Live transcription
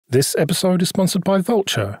This episode is sponsored by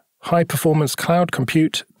Vultr, high-performance cloud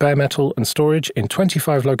compute, bare metal and storage in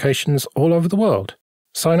 25 locations all over the world.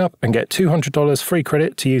 Sign up and get $200 free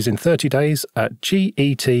credit to use in 30 days at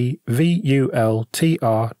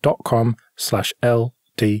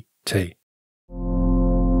getvultr.com/LDT.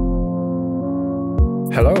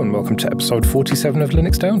 Hello and welcome to episode 47 of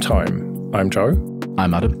Linux Downtime. I'm Joe.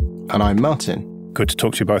 I'm Adam. And I'm Martin. Good to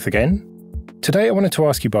talk to you both again. Today I wanted to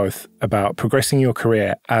ask you both about progressing your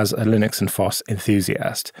career as a Linux and FOSS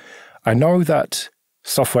enthusiast. I know that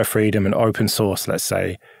software freedom and open source, let's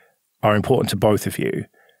say, are important to both of you.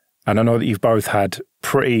 And I know that you've both had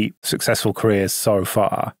pretty successful careers so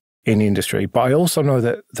far in the industry, but I also know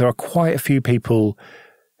that there are quite a few people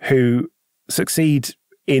who succeed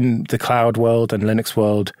in the cloud world and Linux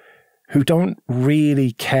world who don't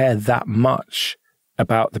really care that much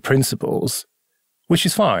about the principles, which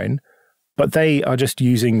is fine. But they are just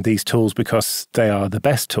using these tools because they are the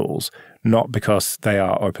best tools, not because they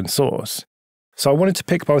are open source. So I wanted to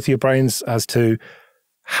pick both of your brains as to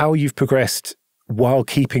how you've progressed while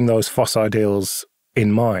keeping those FOSS ideals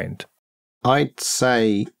in mind. I'd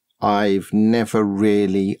say I've never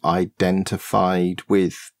really identified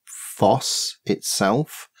with FOSS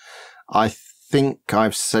itself. I think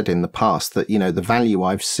I've said in the past that, the value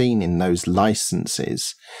I've seen in those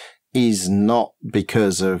licenses is not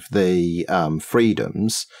because of the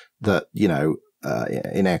freedoms that,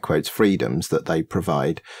 in air quotes, freedoms that they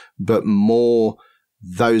provide, but more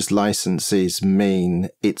those licenses mean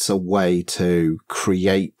it's a way to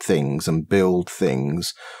create things and build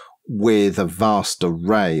things with a vast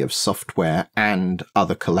array of software and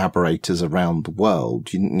other collaborators around the world.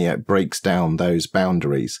 It breaks down those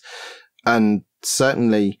boundaries. And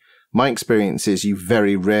certainly my experience is you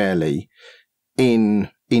very rarely in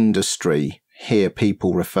industry hear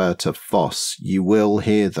people refer to FOSS. You will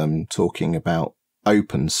hear them talking about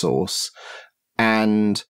open source,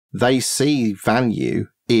 and they see value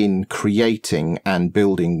in creating and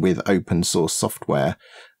building with open source software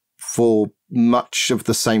for much of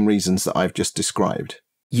the same reasons that I've just described.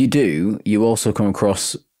 You do. You also come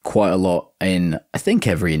across quite a lot in, I think,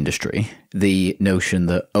 every industry, the notion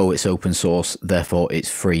that, it's open source, therefore it's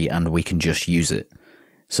free and we can just use it.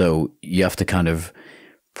 So you have to kind of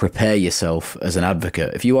prepare yourself as an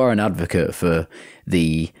advocate. If you are an advocate for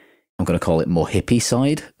the, I'm going to call it more hippie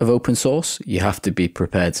side of open source, you have to be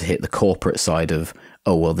prepared to hit the corporate side of,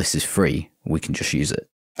 this is free, we can just use it.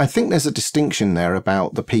 I think there's a distinction there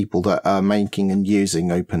about the people that are making and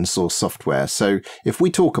using open source software. So if we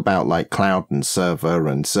talk about like cloud and server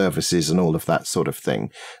and services and all of that sort of thing,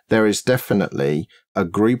 there is definitely a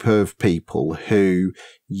group of people who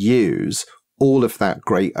use all of that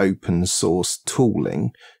great open source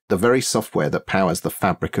tooling, the very software that powers the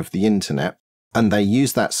fabric of the internet, and they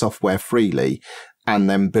use that software freely and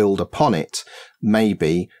then build upon it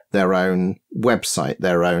maybe their own website,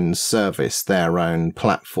 their own service, their own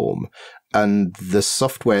platform. And the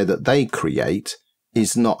software that they create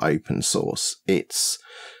is not open source. It's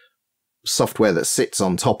software that sits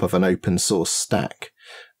on top of an open source stack.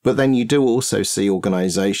 But then you do also see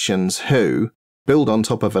organizations who build on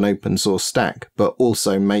top of an open source stack, but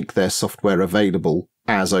also make their software available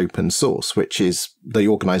as open source, which is the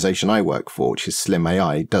organization I work for, which is Slim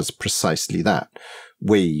AI, does precisely that.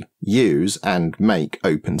 We use and make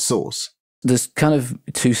open source. There's kind of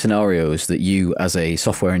two scenarios that you, as a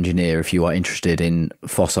software engineer, if you are interested in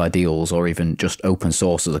FOSS ideals or even just open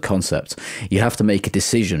source as a concept, you have to make a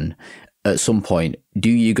decision at some point. Do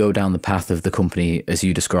you go down the path of the company, as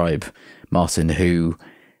you describe, Martin, who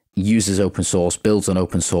uses open source, builds on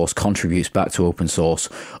open source, contributes back to open source,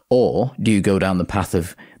 or do you go down the path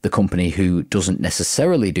of the company who doesn't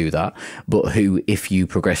necessarily do that, but who, if you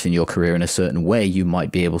progress in your career in a certain way, you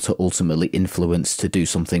might be able to ultimately influence to do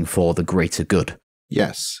something for the greater good?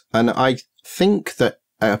 Yes. And I think that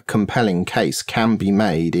a compelling case can be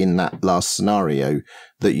made in that last scenario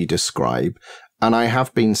that you describe. And I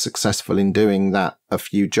have been successful in doing that a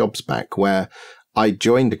few jobs back, where I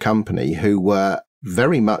joined a company who were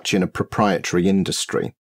very much in a proprietary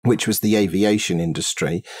industry, which was the aviation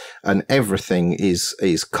industry, and everything is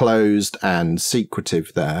closed and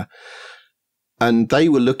secretive there. And they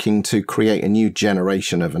were looking to create a new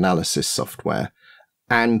generation of analysis software.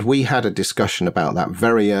 And we had a discussion about that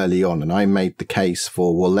very early on, and I made the case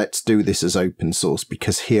for, let's do this as open source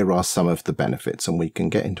because here are some of the benefits, and we can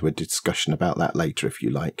get into a discussion about that later if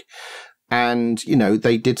you like. And,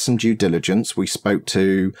 they did some due diligence. We spoke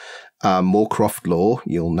to Moorcroft Law,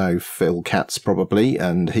 you'll know Phil Katz probably,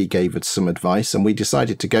 and he gave us some advice, and we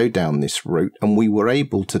decided to go down this route, and we were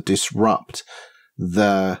able to disrupt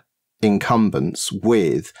the incumbents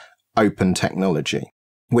with open technology.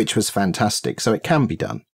 which was fantastic. So it can be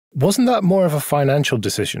done. Wasn't that more of a financial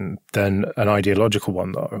decision than an ideological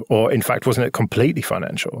one, though? Or, in fact, wasn't it completely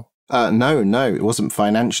financial? No, it wasn't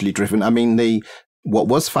financially driven. I mean, what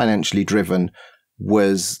was financially driven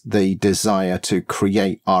was the desire to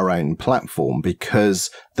create our own platform, because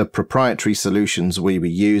the proprietary solutions we were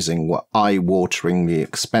using were eye-wateringly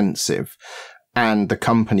expensive, and the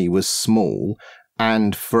company was small.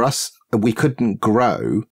 And for us, we couldn't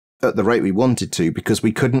grow at the rate we wanted to because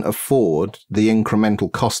we couldn't afford the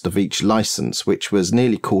incremental cost of each license, which was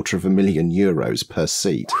nearly €250,000 per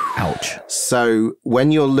seat. Ouch. So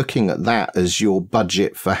when you're looking at that as your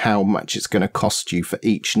budget for how much it's going to cost you for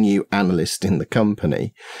each new analyst in the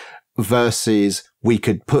company, versus we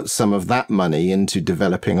could put some of that money into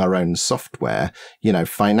developing our own software,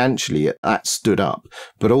 financially that stood up.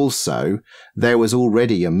 But also there was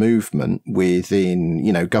already a movement within,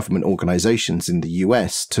 government organizations in the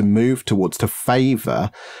US to favor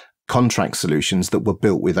contract solutions that were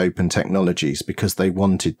built with open technologies because they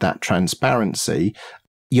wanted that transparency.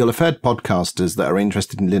 You'll have heard podcasters that are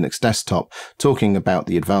interested in Linux desktop talking about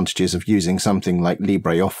the advantages of using something like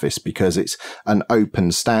LibreOffice because it's an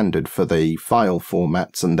open standard for the file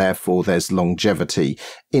formats, and therefore there's longevity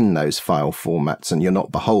in those file formats and you're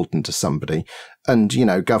not beholden to somebody. And,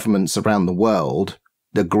 governments around the world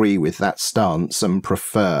agree with that stance and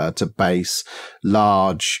prefer to base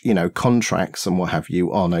large, contracts and what have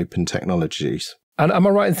you on open technologies. And am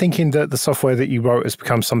I right in thinking that the software that you wrote has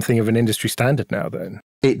become something of an industry standard now then?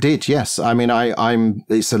 It did, yes. I mean,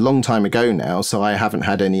 it's a long time ago now, so I haven't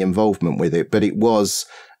had any involvement with it, but it was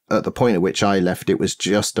at the point at which I left, it was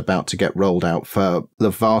just about to get rolled out for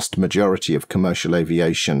the vast majority of commercial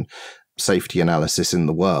aviation safety analysis in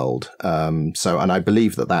the world. And I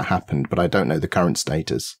believe that happened, but I don't know the current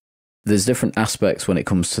status. There's different aspects when it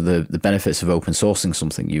comes to the benefits of open sourcing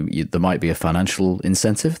something. There might be a financial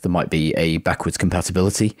incentive. There might be a backwards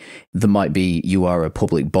compatibility. There might be you are a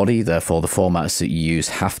public body, therefore the formats that you use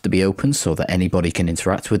have to be open so that anybody can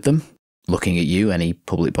interact with them. Looking at you, any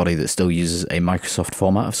public body that still uses a Microsoft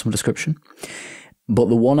format of some description. But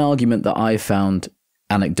the one argument that I found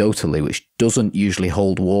anecdotally, which doesn't usually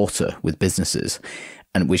hold water with businesses,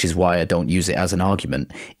 and which is why I don't use it as an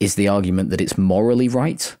argument, is the argument that it's morally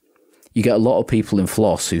right. You get a lot of people in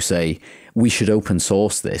FOSS who say, we should open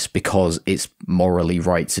source this because it's morally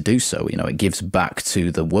right to do so. It gives back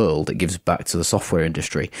to the world, it gives back to the software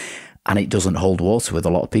industry, and it doesn't hold water with a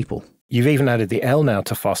lot of people. You've even added the L now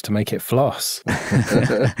to FOSS to make it floss.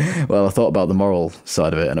 Well, I thought about the moral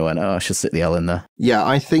side of it and I went, I should stick the L in there. Yeah,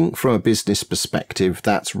 I think from a business perspective,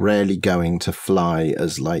 that's rarely going to fly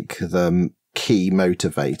as like the key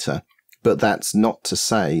motivator. But that's not to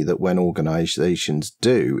say that when organizations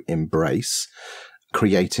do embrace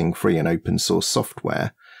creating free and open source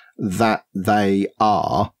software, that they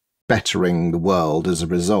are bettering the world as a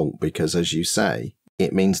result, because as you say,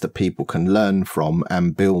 it means that people can learn from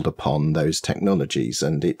and build upon those technologies.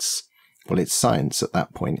 And it's science at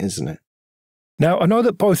that point, isn't it? Now, I know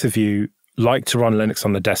that both of you like to run Linux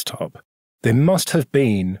on the desktop. There must have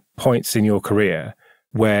been points in your career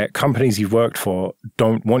where companies you've worked for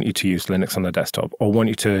don't want you to use Linux on the desktop or want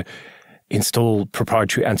you to install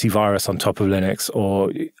proprietary antivirus on top of Linux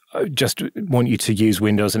or just want you to use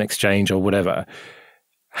Windows and Exchange or whatever.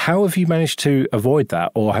 How have you managed to avoid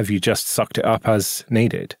that, or have you just sucked it up as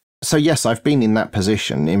needed? So yes, I've been in that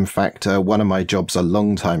position. In fact, one of my jobs a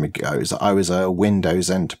long time ago is I was a Windows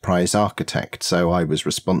enterprise architect. So I was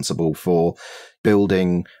responsible for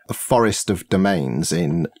building a forest of domains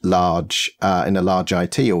in a large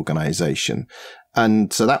IT organization.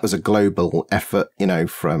 And so that was a global effort,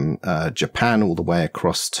 from Japan all the way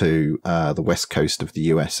across to the west coast of the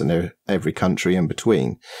US and every country in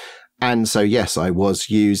between. And so, yes, I was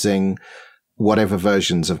using whatever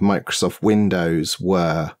versions of Microsoft Windows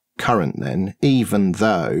were current then, even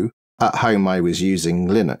though at home I was using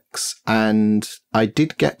Linux. And I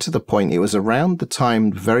did get to the point, it was around the time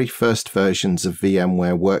the very first versions of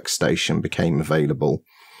VMware Workstation became available.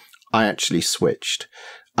 I actually switched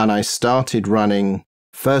and I started running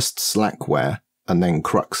first Slackware and then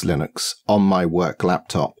Crux Linux on my work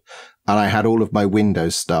laptop. And I had all of my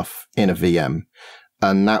Windows stuff in a VM.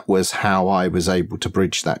 And that was how I was able to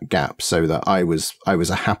bridge that gap so that I was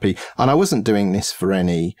a happy, and I wasn't doing this for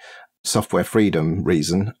any software freedom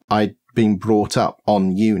reason. I'd been brought up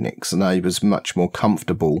on Unix and I was much more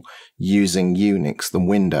comfortable using Unix than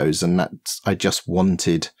Windows. And I just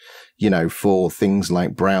wanted, for things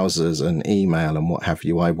like browsers and email and what have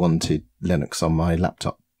you, I wanted Linux on my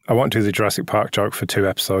laptop. I won't do the Jurassic Park joke for 2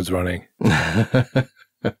 episodes running.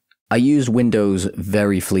 I use Windows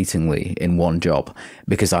very fleetingly in one job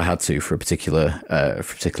because I had to for a particular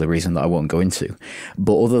reason that I won't go into.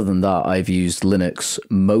 But other than that, I've used Linux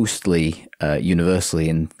mostly universally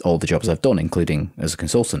in all the jobs I've done, including as a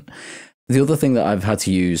consultant. The other thing that I've had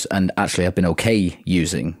to use, and actually I've been okay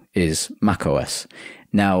using, is macOS.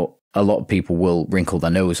 Now, a lot of people will wrinkle their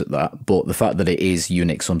nose at that, but the fact that it is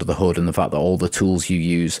Unix under the hood and the fact that all the tools you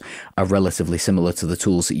use are relatively similar to the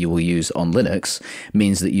tools that you will use on Linux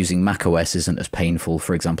means that using macOS isn't as painful,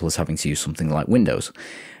 for example, as having to use something like Windows.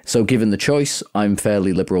 So given the choice, I'm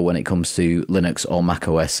fairly liberal when it comes to Linux or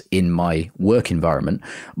macOS in my work environment,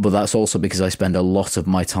 but that's also because I spend a lot of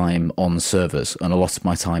my time on servers and a lot of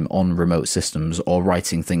my time on remote systems or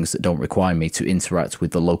writing things that don't require me to interact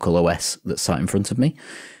with the local OS that's sat in front of me.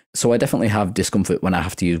 So I definitely have discomfort when I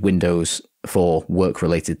have to use Windows for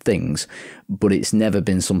work-related things, but it's never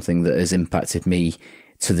been something that has impacted me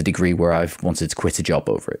to the degree where I've wanted to quit a job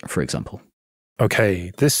over it, for example.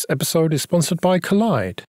 Okay, this episode is sponsored by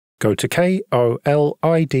Kolide. Go to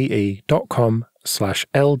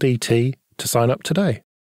kolide.com/LDT to sign up today.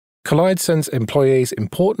 Kolide sends employees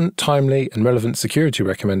important, timely, and relevant security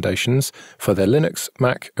recommendations for their Linux,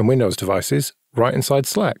 Mac, and Windows devices right inside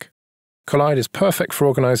Slack. Kolide is perfect for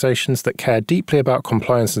organizations that care deeply about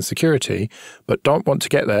compliance and security, but don't want to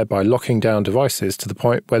get there by locking down devices to the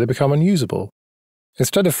point where they become unusable.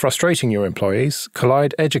 Instead of frustrating your employees,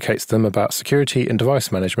 Kolide educates them about security and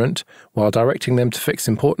device management while directing them to fix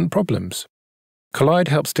important problems. Kolide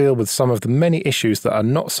helps deal with some of the many issues that are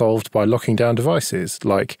not solved by locking down devices,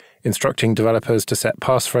 like instructing developers to set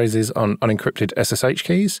passphrases on unencrypted SSH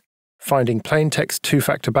keys, finding plaintext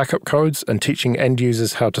two-factor backup codes and teaching end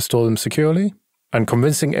users how to store them securely, and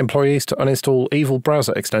convincing employees to uninstall evil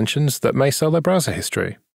browser extensions that may sell their browser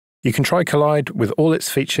history. You can try Kolide with all its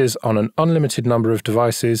features on an unlimited number of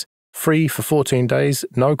devices, free for 14 days,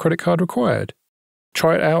 no credit card required.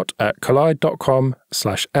 Try it out at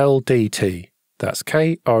kolide.com/LDT. That's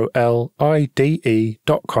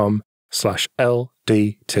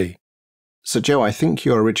KOLIDE.com/LDT. So, Joe, I think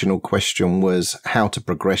your original question was how to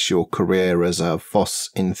progress your career as a FOSS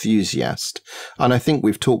enthusiast. And I think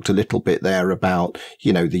we've talked a little bit there about,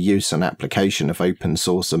 the use and application of open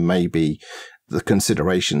source and maybe the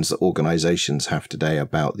considerations that organizations have today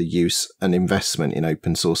about the use and investment in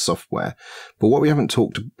open source software. But what we haven't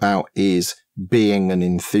talked about is being an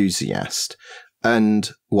enthusiast. And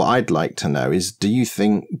what I'd like to know is, do you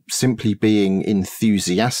think simply being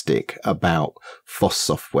enthusiastic about FOSS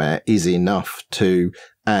software is enough to,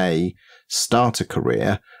 A, start a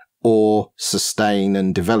career or sustain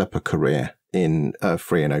and develop a career in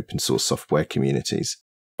free and open source software communities?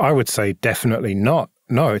 I would say definitely not.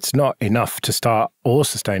 No, it's not enough to start or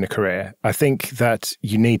sustain a career. I think that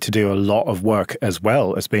you need to do a lot of work as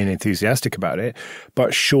well as being enthusiastic about it,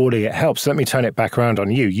 but surely it helps. Let me turn it back around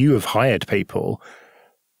on you. You have hired people.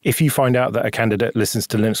 If you find out that a candidate listens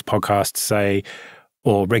to Linux podcasts, say,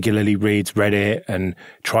 or regularly reads Reddit and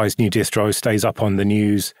tries new distros, stays up on the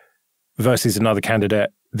news, versus another candidate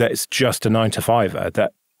that's just a 9-to-5er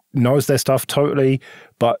that knows their stuff totally,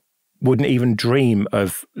 but wouldn't even dream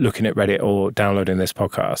of looking at Reddit or downloading this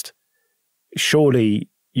podcast, surely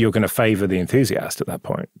you're going to favor the enthusiast at that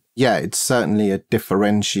point. Yeah, it's certainly a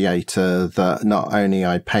differentiator that not only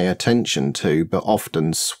I pay attention to, but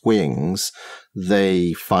often swings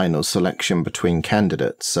the final selection between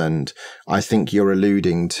candidates. And I think you're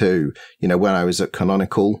alluding to, when I was at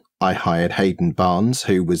Canonical, I hired Hayden Barnes,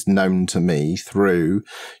 who was known to me through,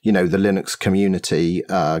 the Linux community,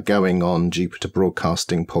 going on Jupiter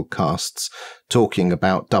Broadcasting podcasts, talking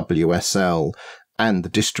about WSL and the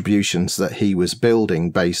distributions that he was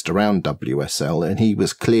building based around WSL. And he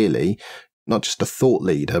was clearly not just a thought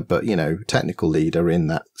leader, but, technical leader in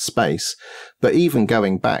that space. But even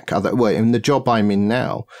going back, in the job I'm in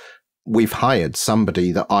now, we've hired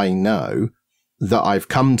somebody that I know, that I've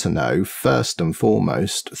come to know first and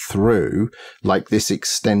foremost through this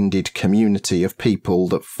extended community of people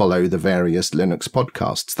that follow the various Linux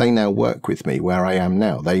podcasts. They now work with me where I am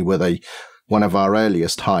now. They were one of our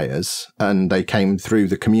earliest hires, and they came through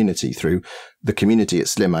the community at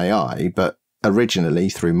Slim AI, but originally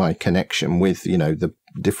through my connection with, the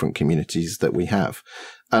different communities that we have.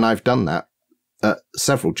 And I've done that at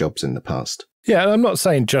several jobs in the past. Yeah, I'm not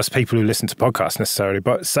saying just people who listen to podcasts necessarily,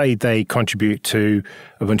 but say they contribute to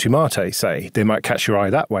Ubuntu Mate, say, they might catch your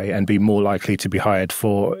eye that way and be more likely to be hired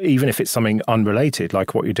for, even if it's something unrelated,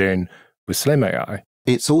 like what you're doing with Slim AI.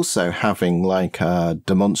 It's also having a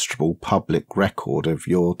demonstrable public record of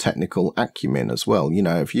your technical acumen as well.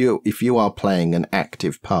 If you are playing an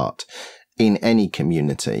active part in any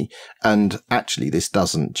community, and actually this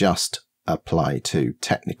doesn't just apply to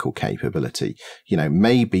technical capability.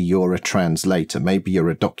 Maybe you're a translator, maybe you're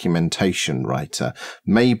a documentation writer,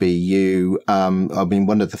 maybe you,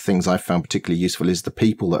 one of the things I found particularly useful is the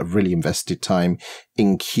people that have really invested time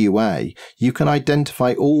in QA. You can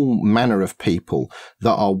identify all manner of people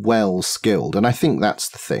that are well skilled. And I think that's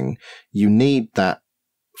the thing. You need that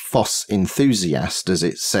FOSS enthusiast, as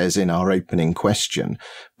it says in our opening question.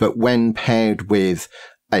 But when paired with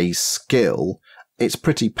a skill, it's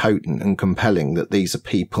pretty potent and compelling that these are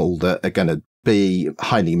people that are going to be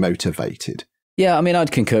highly motivated. Yeah, I mean,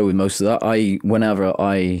 I'd concur with most of that. Whenever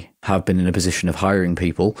I have been in a position of hiring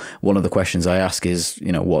people, one of the questions I ask is,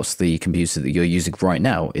 what's the computer that you're using right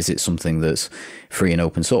now? Is it something that's free and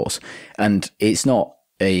open source? And it's not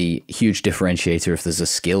a huge differentiator if there's a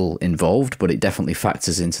skill involved, but it definitely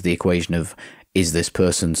factors into the equation of, is this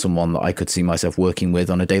person someone that I could see myself working with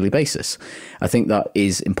on a daily basis? I think that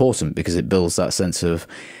is important because it builds that sense of,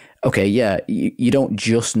 okay, yeah, you don't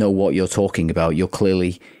just know what you're talking about. You're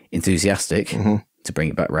clearly enthusiastic, to bring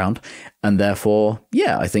it back round. And therefore,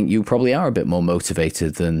 yeah, I think you probably are a bit more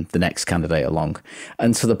motivated than the next candidate along.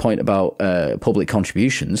 And to the point about public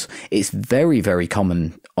contributions, it's very, very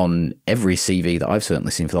common on every CV that I've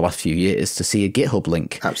certainly seen for the last few years to see a GitHub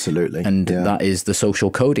link. Absolutely. And that is the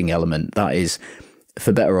social coding element. That is,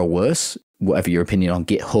 for better or worse, whatever your opinion on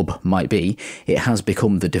GitHub might be, it has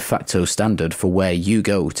become the de facto standard for where you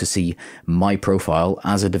go to see my profile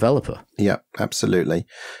as a developer. Yeah, absolutely.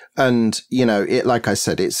 And, like I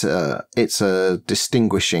said, it's a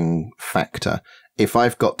distinguishing factor. If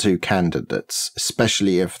I've got two candidates,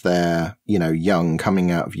 especially if they're, young,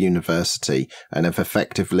 coming out of university and have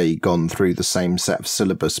effectively gone through the same set of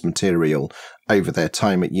syllabus material over their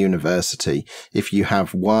time at university, if you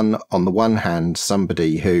have on the one hand,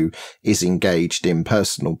 somebody who is engaged in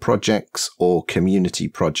personal projects or community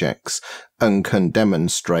projects and can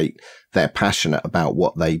demonstrate they're passionate about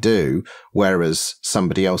what they do, whereas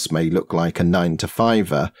somebody else may look like a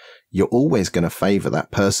 9-to-5er, you're always going to favor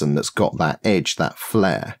that person that's got that edge, that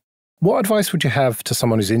flair. What advice would you have to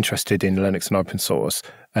someone who's interested in Linux and open source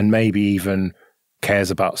and maybe even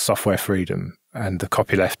cares about software freedom and the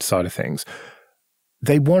copyleft side of things?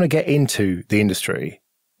 They want to get into the industry.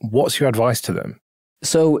 What's your advice to them?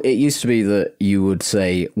 So it used to be that you would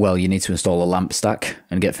say, well, you need to install a LAMP stack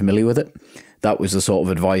and get familiar with it. That was the sort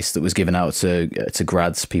of advice that was given out to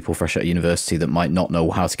grads, people fresh out of university that might not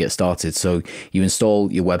know how to get started. So you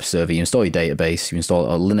install your web server, you install your database, you install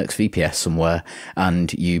a Linux VPS somewhere,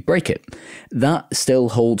 and you break it. That still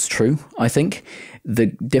holds true, I think. The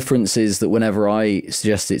difference is that whenever I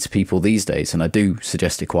suggest it to people these days, and I do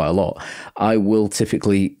suggest it quite a lot, I will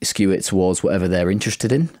typically skew it towards whatever they're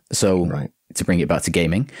interested in. So to bring it back to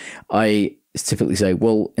gaming, I typically say,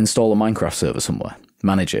 well, install a Minecraft server somewhere.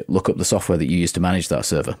 Manage it. Look up the software that you use to manage that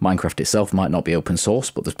server. Minecraft itself might not be open source,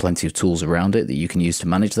 but there's plenty of tools around it that you can use to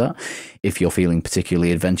manage that. If you're feeling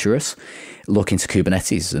particularly adventurous, look into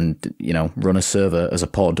Kubernetes and, run a server as a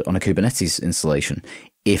pod on a Kubernetes installation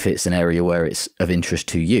if it's an area where it's of interest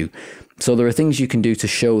to you. So there are things you can do to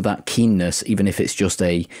show that keenness, even if it's just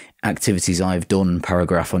a activities I've done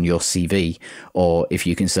paragraph on your CV, or if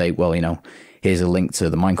you can say, well, here's a link to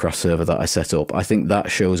the Minecraft server that I set up. I think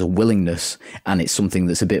that shows a willingness, and it's something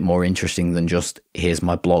that's a bit more interesting than just, here's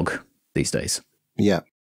my blog these days. Yeah.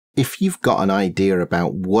 If you've got an idea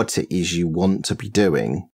about what it is you want to be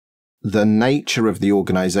doing, the nature of the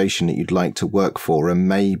organization that you'd like to work for, and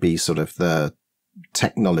maybe sort of the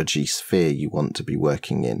technology sphere you want to be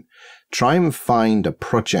working in, try and find a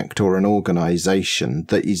project or an organization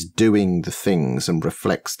that is doing the things and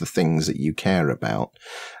reflects the things that you care about,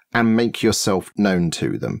 and make yourself known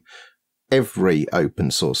to them. Every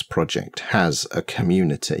open source project has a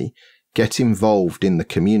community. Get involved in the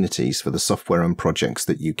communities for the software and projects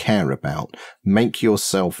that you care about. Make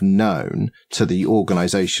yourself known to the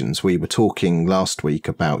organizations. We were talking last week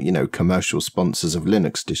about, commercial sponsors of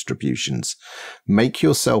Linux distributions. Make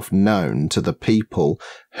yourself known to the people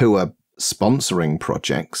who are sponsoring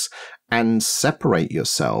projects, and separate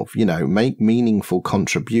yourself, make meaningful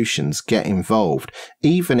contributions, get involved,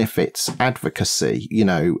 even if it's advocacy,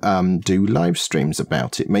 do live streams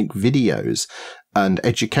about it, make videos and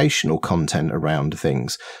educational content around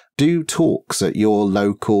things. Do talks at your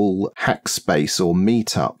local hackspace or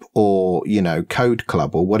meetup or, code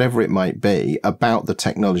club or whatever it might be about the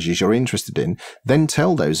technologies you're interested in. Then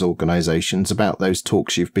tell those organizations about those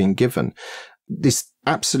talks you've been given. This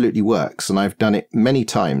absolutely works, and I've done it many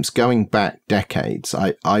times going back decades.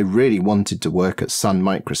 I really wanted to work at Sun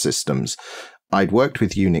Microsystems. I'd worked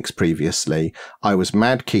with Unix previously. I was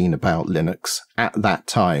mad keen about Linux. At that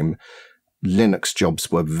time, Linux jobs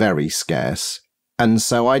were very scarce, And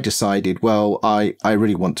so I decided, well, I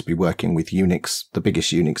really want to be working with Unix. The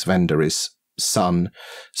biggest Unix vendor is Sun.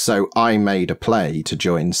 So I made a play to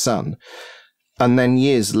join Sun. And then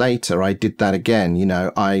years later, I did that again. You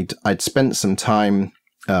know, I'd spent some time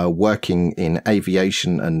working in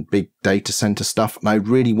aviation and big data center stuff, and I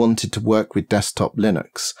really wanted to work with desktop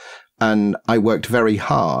Linux. And I worked very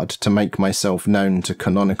hard to make myself known to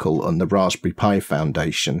Canonical and the Raspberry Pi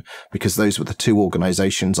Foundation, because those were the two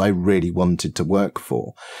organizations I really wanted to work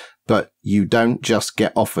for. But you don't just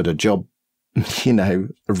get offered a job, you know,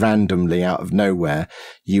 randomly out of nowhere.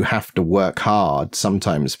 You have to work hard,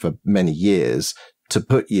 sometimes for many years, to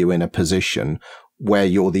put you in a position where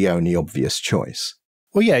you're the only obvious choice.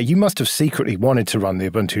 Well, yeah, you must have secretly wanted to run the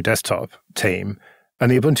Ubuntu desktop team,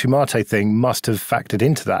 and the Ubuntu Mate thing must have factored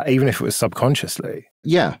into that, even if it was subconsciously.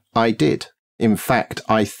 Yeah, I did. In fact,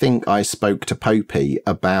 I think I spoke to Popey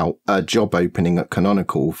about a job opening at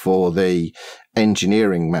Canonical for the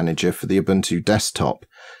engineering manager for the Ubuntu desktop.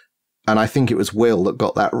 And I think it was Will that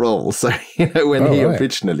got that role. So, you know, when he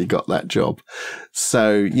originally got that job.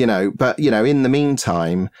 So, you know, but, you know, in the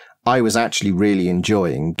meantime, I was actually really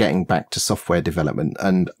enjoying getting back to software development.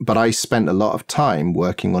 But I spent a lot of time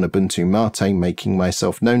working on Ubuntu Mate, making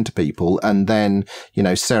myself known to people. And then, you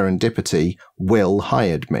know, serendipity, Will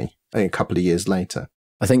hired me a couple of years later.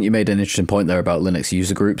 I think you made an interesting point there about Linux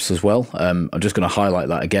user groups as well. I'm just going to highlight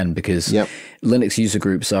that again because Linux user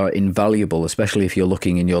groups are invaluable, especially if you're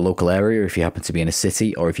looking in your local area, if you happen to be in a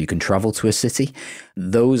city or if you can travel to a city.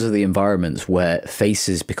 Those are the environments where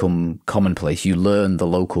faces become commonplace. You learn the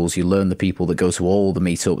locals, you learn the people that go to all the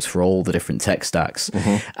meetups for all the different tech stacks.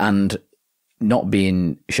 And not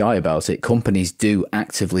being shy about it, companies do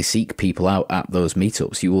actively seek people out at those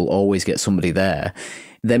meetups. You will always get somebody there.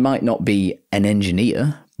 There might not be an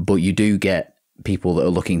engineer, but you do get people that are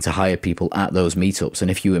looking to hire people at those meetups.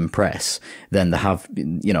 And if you impress, then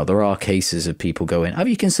there are cases of people going, have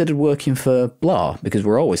you considered working for blah? Because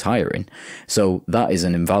we're always hiring. So that is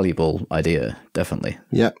an invaluable idea, definitely.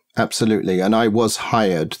 Yeah, absolutely. And I was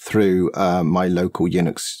hired through my local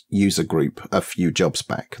Unix user group a few jobs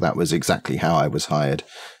back. That was exactly how I was hired.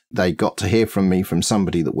 They got to hear from me from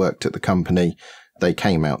somebody that worked at the company. They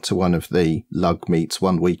came out to one of the lug meets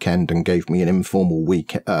one weekend and gave me an informal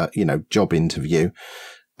job interview.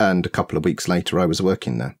 And a couple of weeks later, I was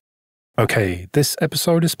working there. Okay, this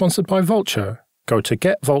episode is sponsored by Vultr. Go to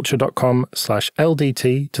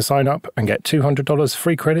getvultr.com/LDT to sign up and get $200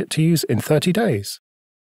 free credit to use in 30 days.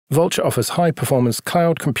 Vultr offers high-performance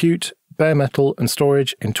cloud compute, bare metal, and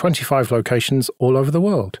storage in 25 locations all over the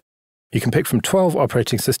world. You can pick from 12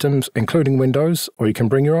 operating systems, including Windows, or you can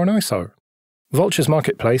bring your own ISO. Vultr's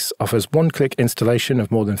marketplace offers one-click installation of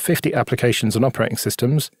more than 50 applications and operating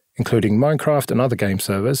systems, including Minecraft and other game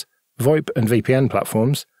servers, VoIP and VPN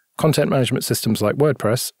platforms, content management systems like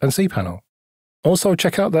WordPress and cPanel. Also,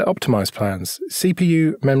 check out their optimized plans,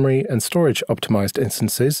 CPU, memory, and storage optimized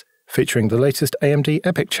instances featuring the latest AMD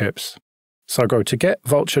EPYC chips. So go to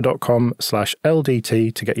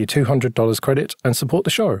getvultr.com/LDT to get your $200 credit and support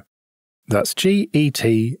the show. That's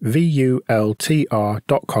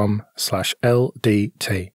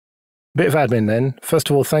getvultr.com/LDT. Bit of admin then. First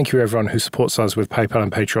of all, thank you everyone who supports us with PayPal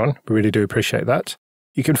and Patreon. We really do appreciate that.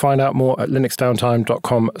 You can find out more at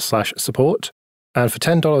linuxdowntime.com/support. And for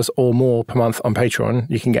 $10 or more per month on Patreon,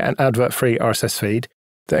 you can get an advert-free RSS feed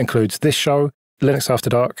that includes this show, Linux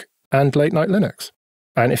After Dark, and Late Night Linux.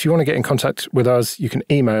 And if you want to get in contact with us, you can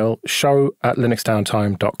email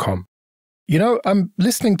show@linuxdowntime.com. You know, I'm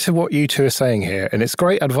listening to what you two are saying here, and it's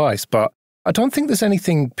great advice, but I don't think there's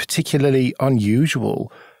anything particularly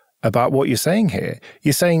unusual about what you're saying here.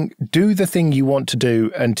 You're saying do the thing you want to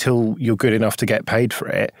do until you're good enough to get paid for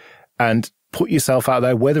it, and put yourself out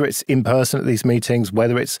there, whether it's in person at these meetings,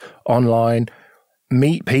 whether it's online,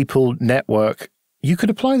 meet people, network. You could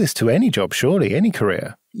apply this to any job, surely, any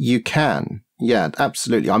career. You can. Yeah,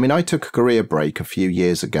 absolutely. I mean, I took a career break a few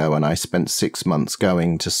years ago and I spent 6 months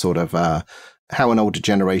going to sort of how an older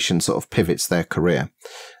generation sort of pivots their career.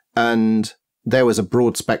 And there was a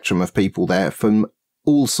broad spectrum of people there from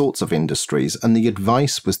all sorts of industries, and the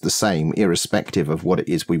advice was the same, irrespective of what it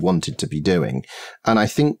is we wanted to be doing. And I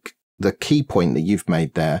think the key point that you've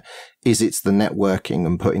made there is it's the networking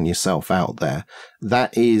and putting yourself out there.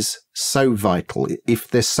 That is so vital. If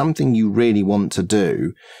there's something you really want to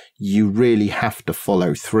do, you really have to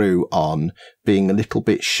follow through on being a little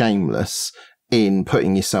bit shameless in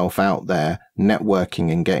putting yourself out there,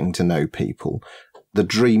 networking and getting to know people. The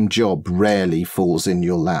dream job rarely falls in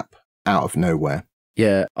your lap out of nowhere.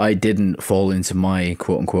 Yeah, I didn't fall into my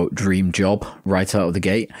quote-unquote dream job right out of the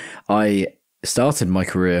gate. I started my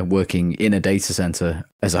career working in a data center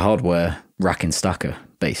as a hardware rack and stacker,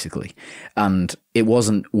 basically. And it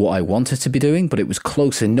wasn't what I wanted to be doing, but it was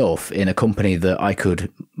close enough in a company that I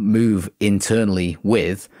could move internally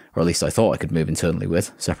with, or at least I thought I could move internally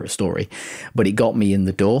with, separate story. But it got me in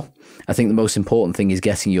the door. I think the most important thing is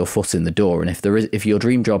getting your foot in the door. And if your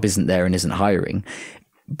dream job isn't there and isn't hiring,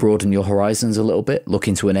 broaden your horizons a little bit, look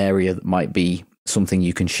into an area that might be something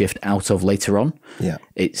you can shift out of later on. Yeah.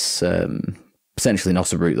 It's potentially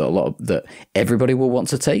not a route that everybody will want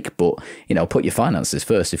to take, but put your finances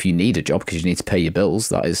first. If you need a job because you need to pay your bills,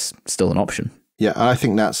 that is still an option. Yeah, I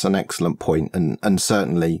think that's an excellent point, and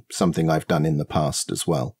certainly something I've done in the past as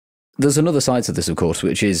well. There's another side to this, of course,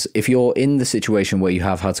 which is if you're in the situation where you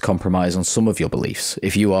have had to compromise on some of your beliefs,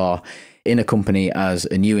 if you are in a company as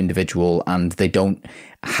a new individual and they don't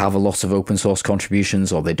have a lot of open source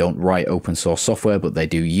contributions, or they don't write open source software, but they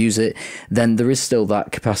do use it, then there is still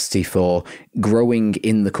that capacity for growing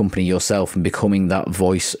in the company yourself and becoming that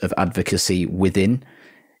voice of advocacy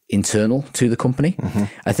internal to the company. Mm-hmm.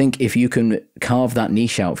 I think if you can carve that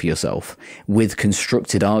niche out for yourself with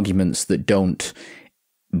constructed arguments that don't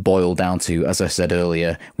boil down to, as I said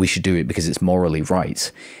earlier, we should do it because it's morally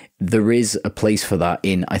right, there is a place for that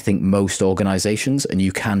in, I think, most organizations, and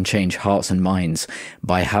you can change hearts and minds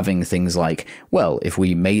by having things like, well, if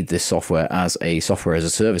we made this software as a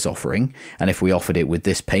service offering, and if we offered it with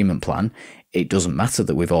this payment plan, it doesn't matter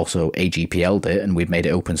that we've also AGPL'd it and we've made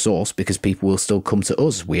it open source, because people will still come to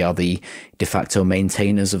us. We are the de facto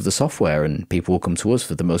maintainers of the software, and people will come to us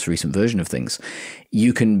for the most recent version of things.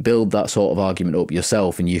 You can build that sort of argument up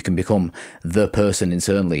yourself, and you can become the person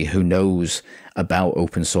internally who knows about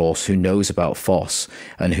open source, who knows about FOSS,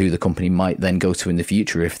 and who the company might then go to in the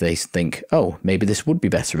future if they think, oh, maybe this would be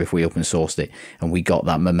better if we open sourced it and we got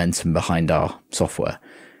that momentum behind our software.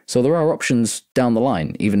 So there are options down the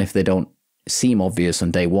line, even if they don't seem obvious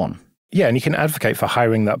on day one. Yeah, and you can advocate for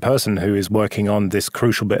hiring that person who is working on this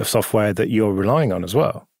crucial bit of software that you're relying on as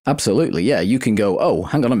well. Absolutely, yeah. You can go, oh,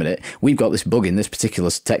 hang on a minute, we've got this bug in this particular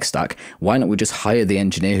tech stack. Why don't we just hire the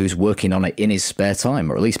engineer who's working on it in his spare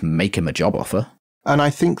time, or at least make him a job offer? And I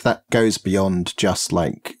think that goes beyond just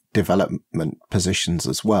like development positions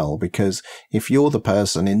as well, because if you're the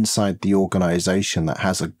person inside the organization that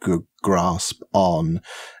has a good grasp on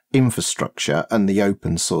infrastructure and the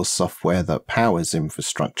open source software that powers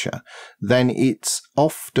infrastructure, then it's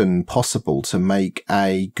often possible to make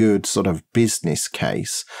a good sort of business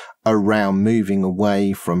case around moving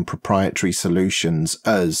away from proprietary solutions,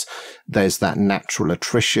 as there's that natural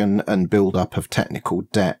attrition and build-up of technical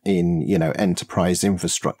debt in, enterprise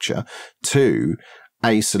infrastructure, to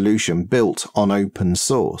a solution built on open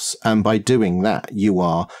source. And by doing that, you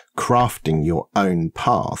are crafting your own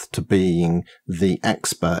path to being the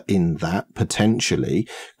expert in that, potentially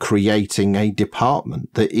creating a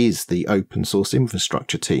department that is the open source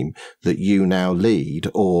infrastructure team that you now lead,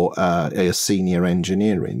 or a senior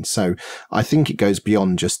engineer in. So I think it goes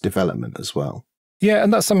beyond just development as well. Yeah,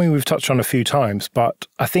 and that's something we've touched on a few times, but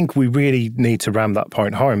I think we really need to ram that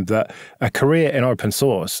point home, that a career in open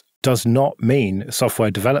source does not mean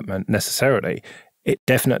software development necessarily. It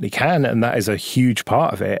definitely can, and that is a huge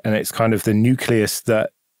part of it, and it's kind of the nucleus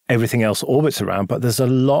that everything else orbits around, but there's a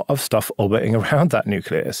lot of stuff orbiting around that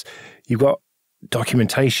nucleus. You've got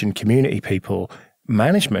documentation, community people,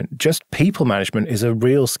 management. Just people management is a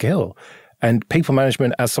real skill. And people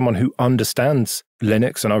management, as someone who understands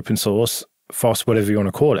Linux and open source, FOSS, whatever you want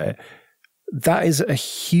to call it, that is a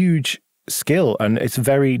huge skill, and it's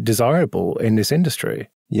very desirable in this industry.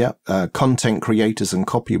 Yeah, content creators and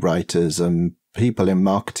copywriters and people in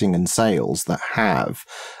marketing and sales that have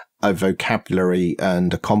a vocabulary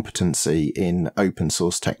and a competency in open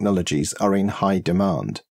source technologies are in high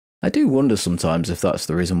demand. I do wonder sometimes if that's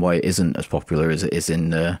the reason why it isn't as popular as it is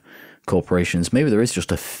in corporations. Maybe there is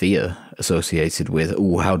just a fear associated with,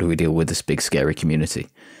 oh, how do we deal with this big scary community?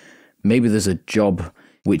 Maybe there's a job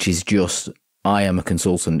which is just, I am a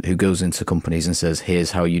consultant who goes into companies and says,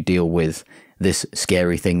 here's how you deal with this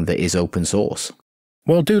scary thing that is open source.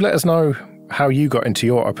 Well, do let us know how you got into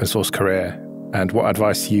your open source career and what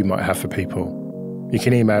advice you might have for people. You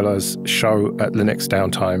can email us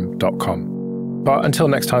show@linuxdowntime.com. But until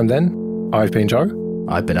next time then, I've been Joe.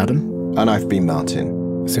 I've been Adam. And I've been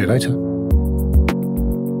Martin. See you later.